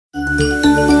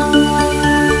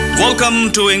Welcome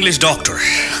to English doctor.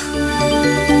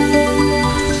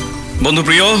 বন্ধু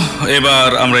প্রিয়, এবার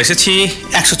আমরা এসেছি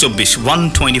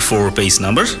 124 পেজ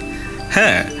নাম্বার।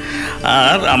 হ্যাঁ,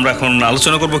 আর আমরা এখন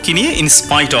আলোচনা করব কি নিয়ে?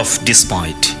 In spite of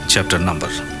despite chapter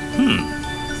number.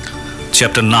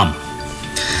 Chapter নাম।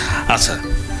 আচ্ছা,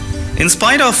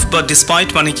 ইনস্পাইট অফ বা ডিসপাইট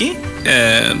মানে কি?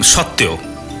 সত্ত্বেও।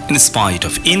 ইনস্পাইট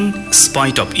অফ,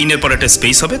 ইনস্পাইট অফ, ইনের পর একটা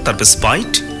স্পেস হবে, তারপর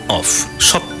স্পাইট অফ,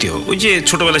 সত্ত্বেও। ওই যে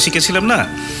ছোটবেলায় শিখেছিলাম না,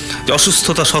 যে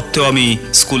অসুস্থতা সত্ত্বেও আমি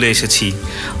স্কুলে এসেছি।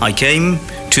 I came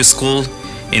to school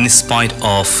in spite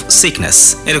of sickness,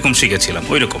 এরকম শিখেছিলাম,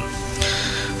 ওই রকম।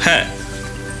 হ্যাঁ,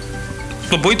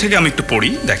 তো বই থেকে আমি একটু পড়ি,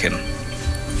 দেখেন।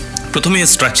 প্রথমে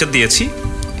স্ট্রাকচার দিয়েছি,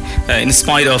 in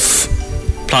spite of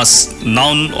plus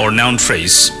noun or noun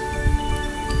phrase.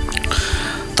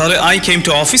 তাহলে I came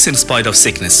to office in spite of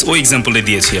sickness, ওই এক্সাম্পলে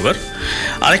দিয়েছি। আবার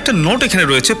আরেকটা নোট এখানে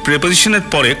রয়েছে, প্রিপোজিশনের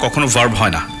পরে কখনো ভার্ব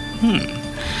হয় না।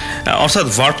 অর্থাৎ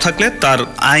ভার্ব থাকলে তার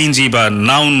আইএনজি বা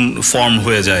নাউন ফর্ম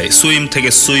হয়ে যায়, সুইম থেকে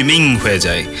সুইমিং হয়ে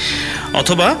যায়,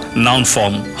 অথবা নাউন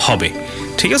ফর্ম হবে।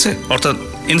 ঠিক আছে? অর্থাৎ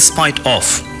ইনস্পাইট অফ,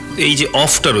 এই যে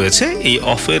অফটা রয়েছে, এই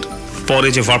অফের পরে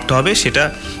যে ভার্বটা হবে সেটা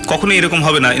কখনোই এরকম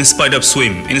হবে না in spite of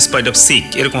swim, in spite of sick,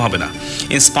 এরকম হবে না।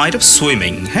 ইনস্পাইট অফ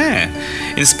সুইমিং, হ্যাঁ।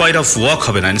 ইনস্পাইট অফ ওয়াক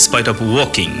হবে না, ইনস্পাইট অফ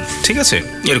ওয়াকিং, ঠিক আছে?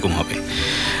 এরকম হবে।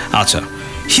 আচ্ছা,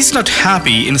 he is not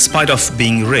happy in spite of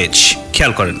being rich.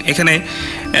 খেয়াল করেন, এখানে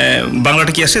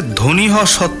বাংলাটা কি আসে? ধনী হওয়া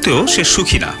সত্ত্বেও সে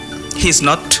সুখী না। He is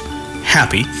not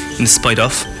happy in spite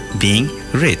of being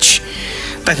rich.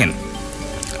 দেখেন,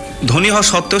 ধনী হওয়া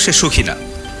সত্ত্বেও সে সুখী না।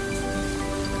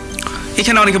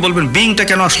 এখানে অনেকে বলবেন বিংটা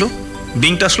কেন আসলো?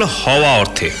 বিংটা আসলো হওয়া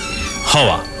অর্থে,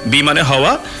 হওয়া, বি মানে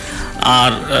হওয়া।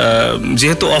 আর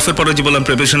যেহেতু অফের পরে যে বললাম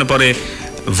প্রিপোজিশনের পরে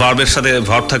ভার্বের সাথে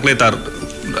ভার্ব থাকলে তার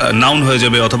নাউন হয়ে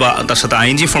যাবে, অথবা তার সাথে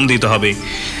আইএনজি ফর্ম দিতে হবে।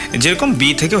 যেরকম বি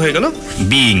থেকে হয়ে গেল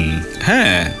বিং।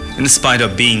 হ্যাঁ, in spite of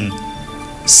being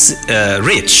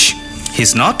rich he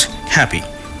is not happy.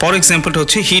 For এক্সাম্পলটা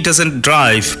হচ্ছে he doesn't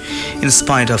drive in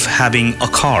spite of having a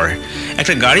কার।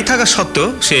 একটা গাড়ি থাকা সত্ত্বেও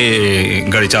সে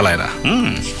গাড়ি চালায় না।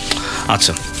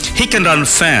 আচ্ছা, he can run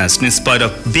fast in spite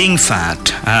of being fat.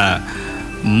 হ্যাঁ,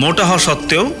 মোটা হওয়া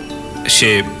সত্ত্বেও সে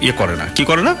ইয়ে করে না, কি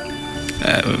করে না?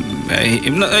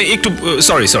 একটু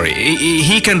sorry,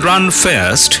 he can run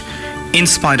fast in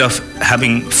spite of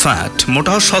having fat. মোটা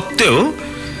হওয়া সত্ত্বেও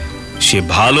সে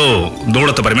ভালো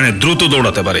দৌড়াতে পারে, মানে দ্রুত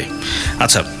দৌড়াতে পারে।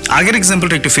 আচ্ছা, আগের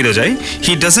এক্সাম্পলটা একটু ফিরে যাই।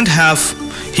 He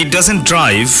doesn't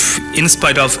drive in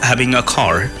spite of having a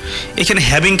কার। এখানে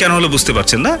হ্যাভিং কেন হলো বুঝতে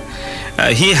পারছেন না?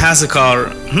 হি হ্যাজ এ কার।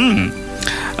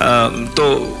 তো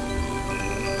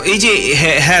এই যে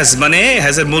হ্যাজ, মানে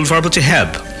হ্যাজের মূল ভার্ব হচ্ছে হ্যাভ।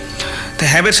 তো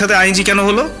হ্যাভের সাথে আইএনজি কেন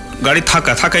হলো? গাড়ি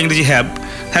থাকা ইংরেজি হ্যাভ,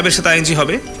 হ্যাভের সাথে আইএনজি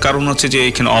হবে কারণ হচ্ছে যে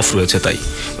এখানে অফ রয়েছে, তাই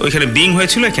ওইখানে বিং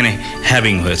হয়েছিল, এখানে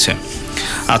হ্যাভিং হয়েছে।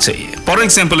 আচ্ছা, পরের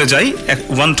এক্সাম্পলে যাই।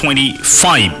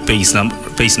 125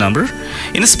 page number.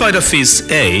 In spite of his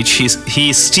age he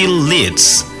still Leeds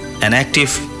an active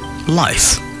life.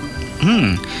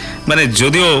 মানে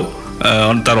যদিও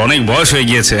তার অনেক বয়স হয়ে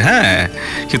গিয়েছে, হ্যাঁ,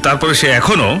 কিন্তু তারপরে সে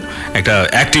এখনো একটা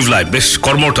অ্যাক্টিভ লাইফ, বেশ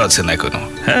কর্মঠ আছেন এখনো।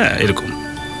 হ্যাঁ, এরকম।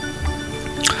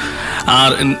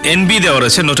 আর এনবি দেওয়া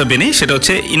রয়েছে নোটা বেনি, সেটা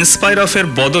হচ্ছে ইনস্পাইট অফ এর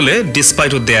বদলে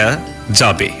ডিসপাইটও দেয়া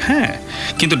যাবে। হ্যাঁ,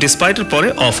 কিন্তু ডিসপাইটের পরে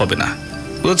অফ হবে না,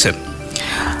 বুঝছেন?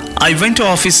 I went to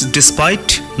office despite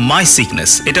my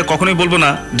sickness. এটা কখনোই বলবো না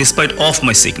ডিসপাইট অফ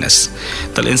মাই সিকনেস।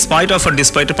 তাহলে ইনস্পাইট অফ আর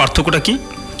ডিসপাইটের পার্থক্যটা কি?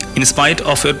 ইনস্পাইট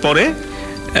অফ এর পরে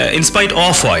ইনস্পাইট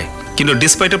অফ হয়, কিন্তু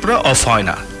ডিসপাইটের পরে অফ হয়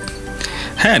না।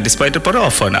 হ্যাঁ, ডিসপাইটের পরে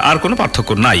অফ হয় না, আর কোনো পার্থক্য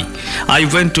নাই। I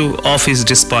went to office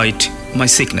despite my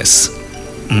sickness.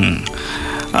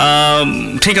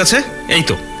 ঠিক আছে, এই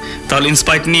তো। তাহলে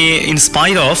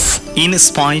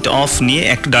ইনস্পাইট অফ নিয়ে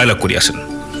একটা ডায়লগ করি, আসেন।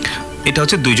 এটা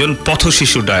হচ্ছে দুইজন পথ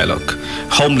শিশুর ডায়ালগ।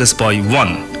 হোমলেস বয়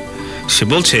 1, সে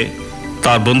বলছে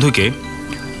তার বন্ধুকে,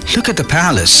 লুক এট দ্য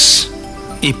প্যালেস।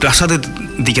 এই প্রাসাদের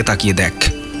দিকে তাকিয়ে দেখ।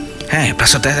 হ্যাঁ,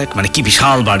 প্রাসাদ দেখ, মানে কি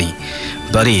বিশাল বাড়ি।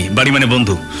 বাড়ি মানে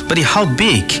বন্ধু। বাড়ি how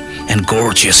big and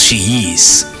gorgeous she is.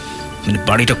 মানে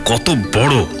বাড়িটা কত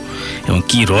বড় এবং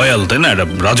কি রয়্যাল, তাই না? একটা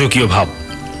রাজকীয় ভাব।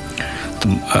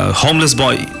 হোমলেস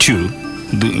বয় 2,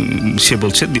 সে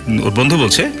বলছে, ওর বন্ধু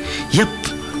বলছে, ইয়েপ,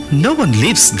 no one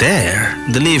lives there.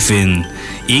 They live in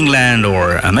England or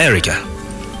America.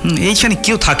 এইখানে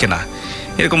কেউ থাকে না।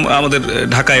 এরকম আমাদের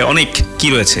ঢাকায় অনেক কি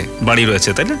রয়েছে, বাড়ি রয়েছে,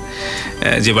 তাই না?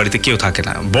 যে বাড়িতে কেউ থাকে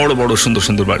না, বড় বড় সুন্দর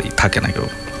সুন্দর বাড়ি, থাকে না কেউ।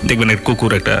 দেখবেন এর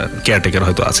কুকুর, একটা কেয়ারটেকার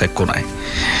হয়তো আছে এক কোনায়।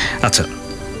 আচ্ছা,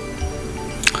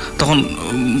 তখন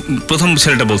প্রথম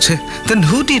ছেলেটা বলছে, then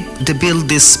who did they build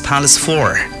this palace for?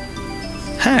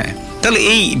 হ্যাঁ, তাহলে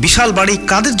এই বিশাল বাড়ি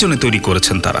কাদের জন্য তৈরি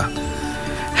করেছেন তারা?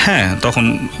 হ্যাঁ, তখন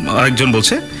আরেকজন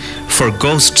বলছে ফর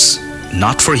গোস্টস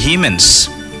নট ফর হিউম্যানস,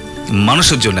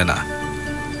 মানুষের জন্য না,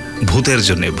 ভূতের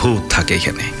জন্য, ভূত থাকে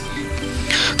এখানে।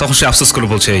 তখন সে আফসোস করে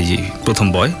বলছে, এই যে প্রথম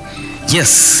বয়,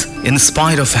 yes in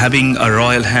spite of having a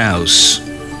royal house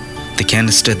they can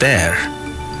stay there,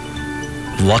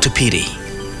 what a pity.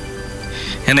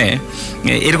 এখানে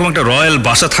এরকম একটা রয়্যাল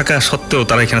বাসা থাকা সত্ত্বেও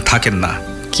তারা এখানে থাকেন না,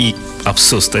 কি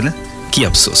আফসোস, তাই না? কি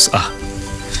আফসোস।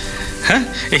 হ্যাঁ,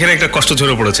 এখানে একটা কষ্ট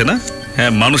ঝরে পড়েছে না?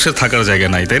 হ্যাঁ, মানুষের থাকার জায়গা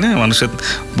নাই, তাই না? মানুষের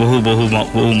বহু বহু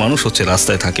বহু মানুষ হচ্ছে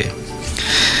রাস্তায় থাকে।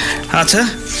 আচ্ছা,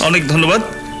 অনেক ধন্যবাদ।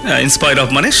 ইনস্পাইট অফ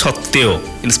মানে সত্ত্বেও,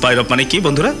 ইনস্পাইট অফ মানে কি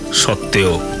বন্ধুরা?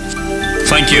 সত্ত্বেও।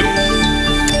 Thank you.